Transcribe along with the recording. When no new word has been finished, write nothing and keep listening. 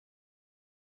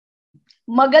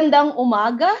Magandang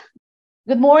umaga.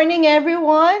 Good morning,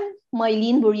 everyone.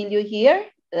 Mailyn Borillo here,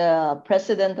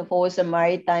 President of OSM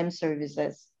Maritime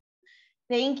Services.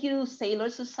 Thank you, Sailor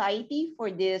Society,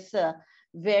 for this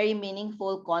very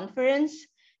meaningful conference.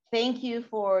 Thank you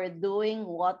for doing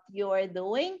what you are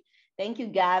doing. Thank you,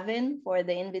 Gavin, for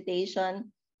the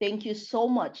invitation. Thank you so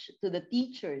much to the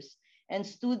teachers and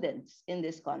students in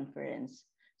this conference.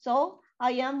 So,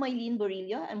 I am Mailyn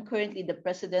Borillo. I'm currently the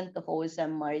president of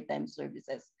OSM Maritime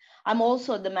Services. I'm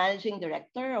also the managing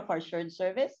director of our shared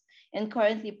service and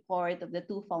currently part of the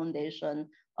two foundation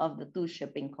of the two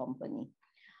shipping company.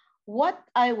 What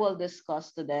I will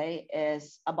discuss today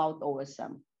is about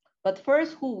OSM. But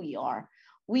first, who we are.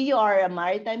 We are a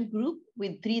maritime group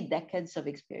with 3 decades of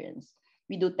experience.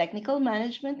 We do technical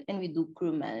management and we do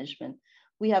crew management.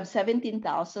 We have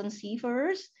 17,000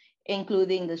 seafarers,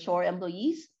 including the shore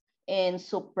employees, and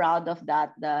so proud of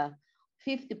that, the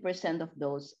 50% of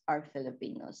those are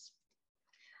Filipinos.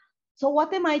 So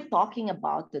what am I talking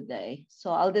about today?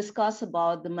 So I'll discuss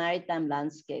about the maritime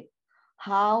landscape,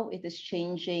 how it is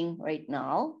changing right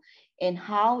now, and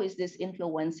how is this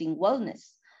influencing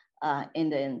wellness in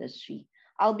the industry.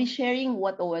 I'll be sharing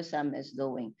what OSM is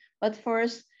doing. But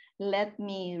first, let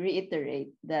me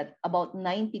reiterate that about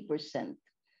 90%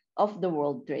 of the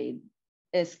world trade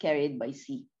is carried by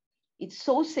sea. It's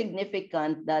so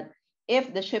significant that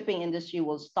if the shipping industry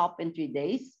will stop in 3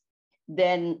 days,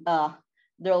 then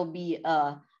there'll be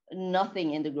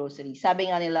nothing in the grocery. Sabi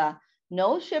nga nila,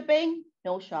 no shipping,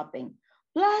 no shopping.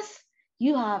 Plus,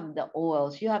 you have the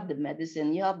oils, you have the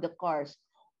medicine, you have the cars,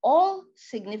 all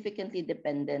significantly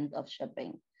dependent of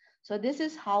shipping. So this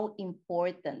is how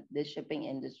important the shipping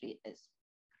industry is.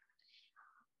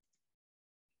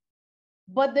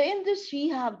 But the industry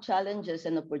have challenges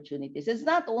and opportunities. It's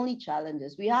not only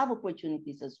challenges, we have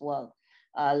opportunities as well,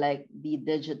 like the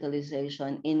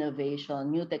digitalization,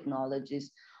 innovation, new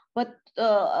technologies, but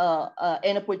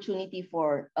an opportunity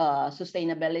for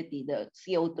sustainability, the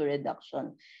CO2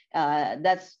 reduction.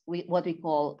 That's what we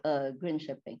call green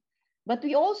shipping. But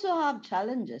we also have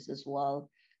challenges as well.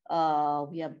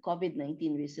 We have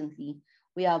COVID-19 recently.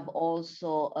 We have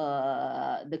also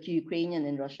the Ukrainian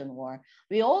and Russian war.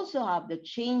 We also have the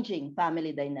changing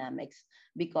family dynamics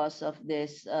because of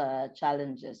these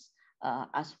challenges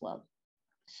as well.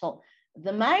 So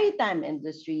the maritime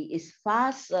industry is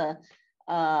fast,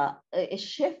 is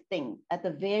shifting at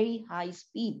a very high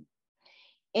speed.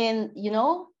 And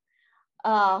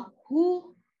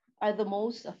who are the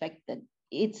most affected?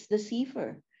 It's the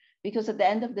seafarer, because at the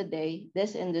end of the day,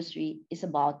 this industry is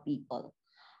about people.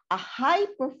 A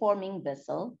high-performing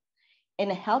vessel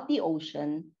in a healthy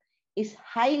ocean is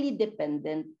highly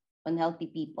dependent on healthy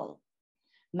people,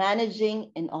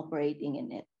 managing and operating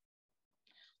in it.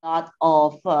 I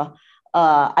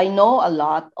know a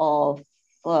lot of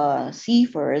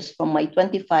seafarers from my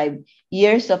 25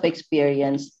 years of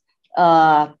experience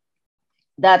that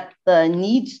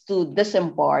needs to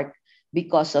disembark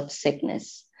because of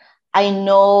sickness. I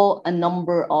know a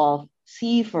number of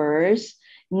seafarers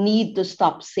need to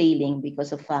stop sailing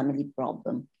because of family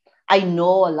problem. I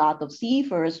know a lot of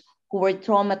seafarers who were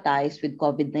traumatized with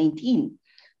COVID-19,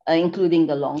 including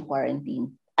the long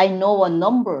quarantine. I know a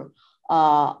number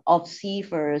of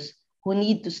seafarers who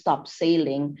need to stop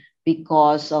sailing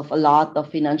because of a lot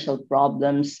of financial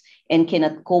problems and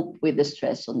cannot cope with the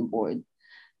stress on board.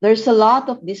 There's a lot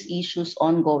of these issues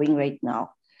ongoing right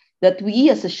now that we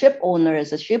as a ship owner,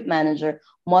 as a ship manager,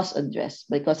 must address,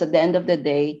 because at the end of the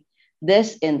day,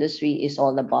 this industry is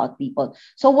all about people.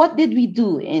 So what did we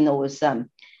do in OSM?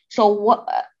 So what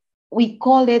we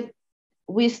call it,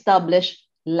 we establish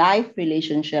life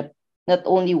relationship, not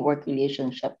only work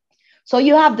relationship. So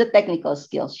you have the technical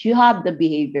skills, you have the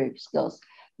behavior skills.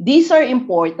 These are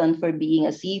important for being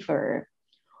a seafarer.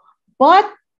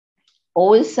 But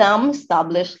OSM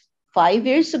established 5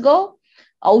 years ago,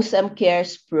 OSM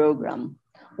Cares program.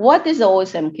 What is the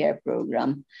OSM Care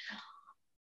program?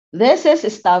 This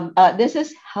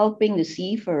is helping the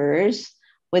seafarers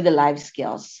with the life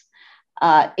skills.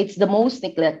 It's the most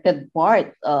neglected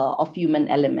part of human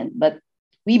element, but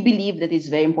we believe that it's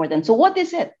very important. So what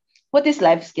is it? What is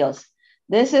life skills?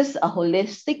 This is a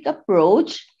holistic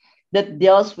approach that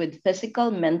deals with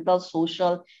physical, mental,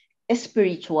 social,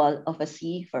 spiritual of a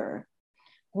seafarer.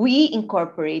 We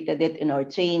incorporated it in our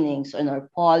trainings, on our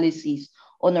policies,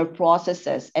 on our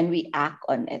processes, and we act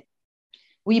on it.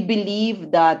 We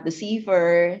believe that the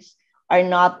seafarers are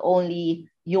not only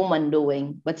human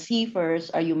doing, but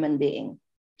seafarers are human being.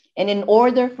 And in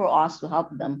order for us to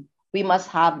help them, we must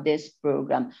have this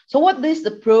program. So what is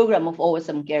the program of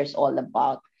OSM Cares all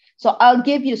about? So I'll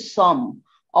give you some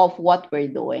of what we're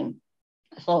doing.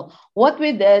 So what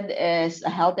we did is a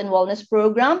health and wellness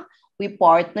program. We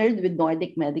partnered with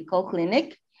Nordic Medical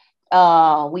Clinic.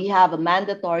 We have a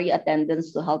mandatory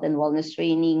attendance to health and wellness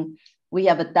training. We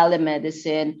have a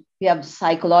telemedicine. We have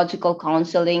psychological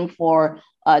counseling for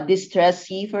distressed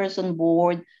seafarers on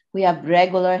board. We have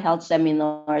regular health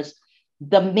seminars.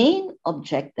 The main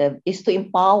objective is to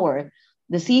empower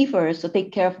the seafarers to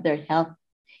take care of their health.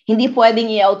 Hindi pwedeng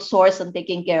i-outsource ang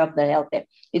taking care of their health.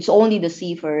 It's only the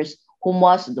seafarers who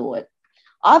must do it.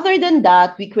 Other than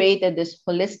that, we created this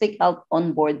holistic health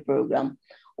on board program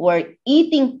where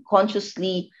eating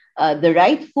consciously the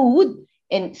right food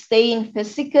and staying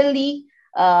physically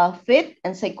fit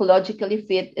and psychologically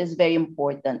fit is very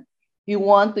important. We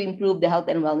want to improve the health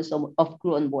and wellness of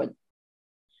crew on board.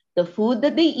 The food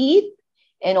that they eat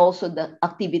and also the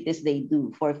activities they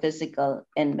do for physical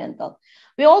and mental.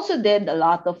 We also did a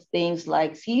lot of things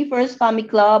like See First Family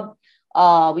Club.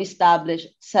 We established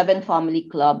 7 family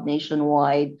club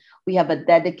nationwide. We have a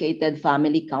dedicated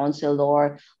family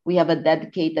counselor. We have a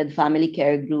dedicated family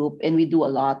care group, and we do a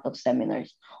lot of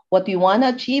seminars. What we want to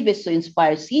achieve is to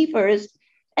inspire seafarers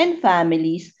and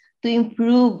families to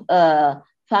improve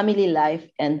family life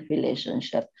and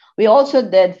relationship. We also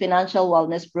did financial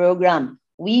wellness program.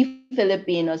 We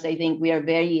Filipinos, I think we are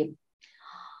very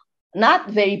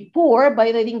not very poor, but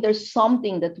I think there's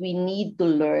something that we need to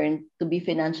learn to be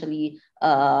financially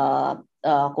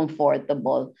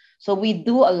comfortable. So we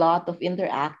do a lot of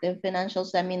interactive financial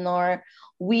seminar.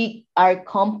 Our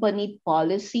company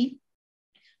policy,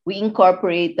 we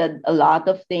incorporated a lot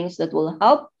of things that will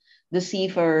help the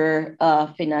seafarer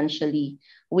financially.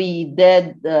 We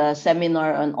did the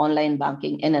seminar on online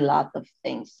banking and a lot of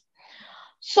things.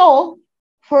 So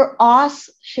for us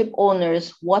ship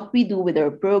owners, what we do with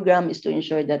our program is to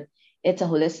ensure that it's a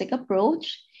holistic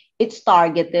approach, it's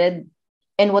targeted,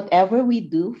 and whatever we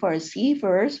do for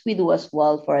seafarers, we do as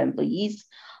well for employees.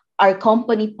 Our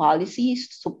company policy is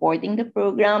supporting the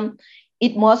program.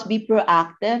 It must be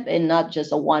proactive and not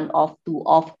just a one-off,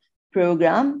 two-off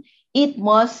program. It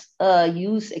must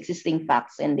use existing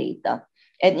facts and data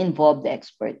and involve the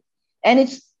expert. And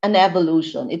it's an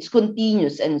evolution. It's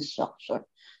continuous and structured.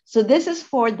 So this is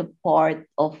for the part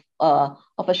of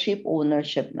a ship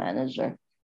ownership manager.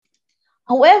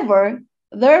 However,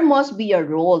 there must be a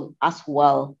role as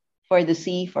well for the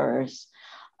seafarers.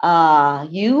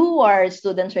 You are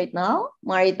students right now,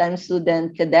 maritime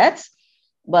student cadets,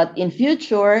 but in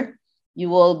future, you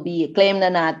will be, claim na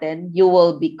natin, you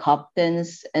will be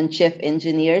captains and chief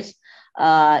engineers,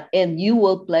 and you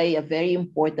will play a very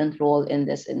important role in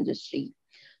this industry.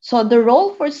 So the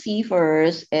role for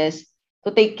seafarers is to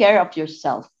take care of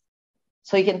yourself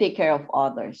so you can take care of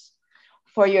others.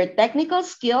 For your technical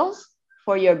skills,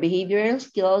 for your behavioral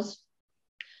skills,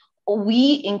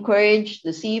 we encourage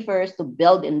the seafarers to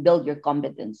build your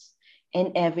competence,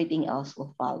 and everything else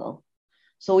will follow.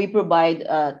 So we provide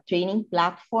a training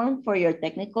platform for your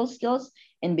technical skills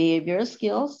and behavioral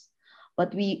skills,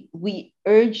 but we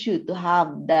urge you to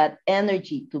have that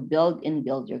energy to build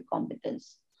your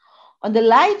competence. On the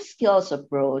life skills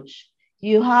approach,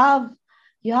 you have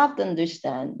to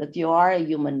understand that you are a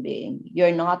human being.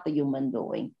 You're not a human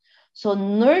doing. So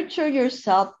nurture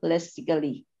yourself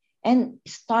holistically and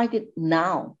start it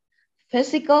now.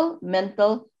 Physical,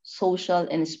 mental, social,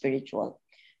 and spiritual.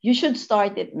 You should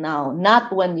start it now,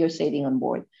 not when you're sailing on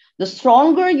board. The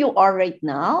stronger you are right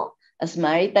now as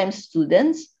maritime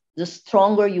students, the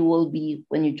stronger you will be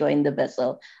when you join the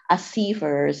vessel as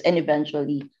seafarers and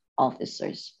eventually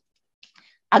officers.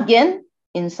 Again,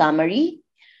 in summary,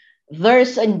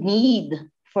 there's a need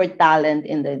for talent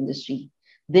in the industry.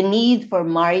 The need for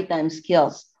maritime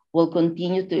skills will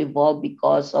continue to evolve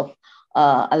because of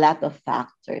a lot of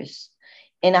factors.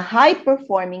 And a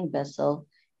high-performing vessel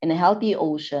in a healthy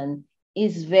ocean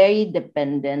is very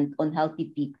dependent on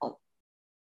healthy people.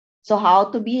 So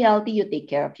how to be healthy? You take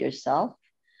care of yourself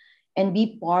and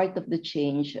be part of the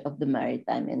change of the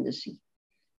maritime industry.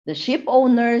 The ship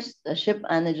owners, the ship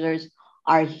managers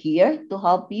are here to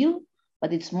help you,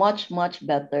 but it's much, much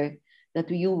better that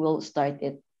you will start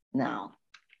it now.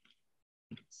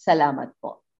 Salamat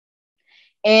po.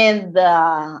 And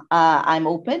I'm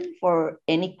open for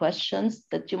any questions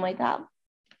that you might have.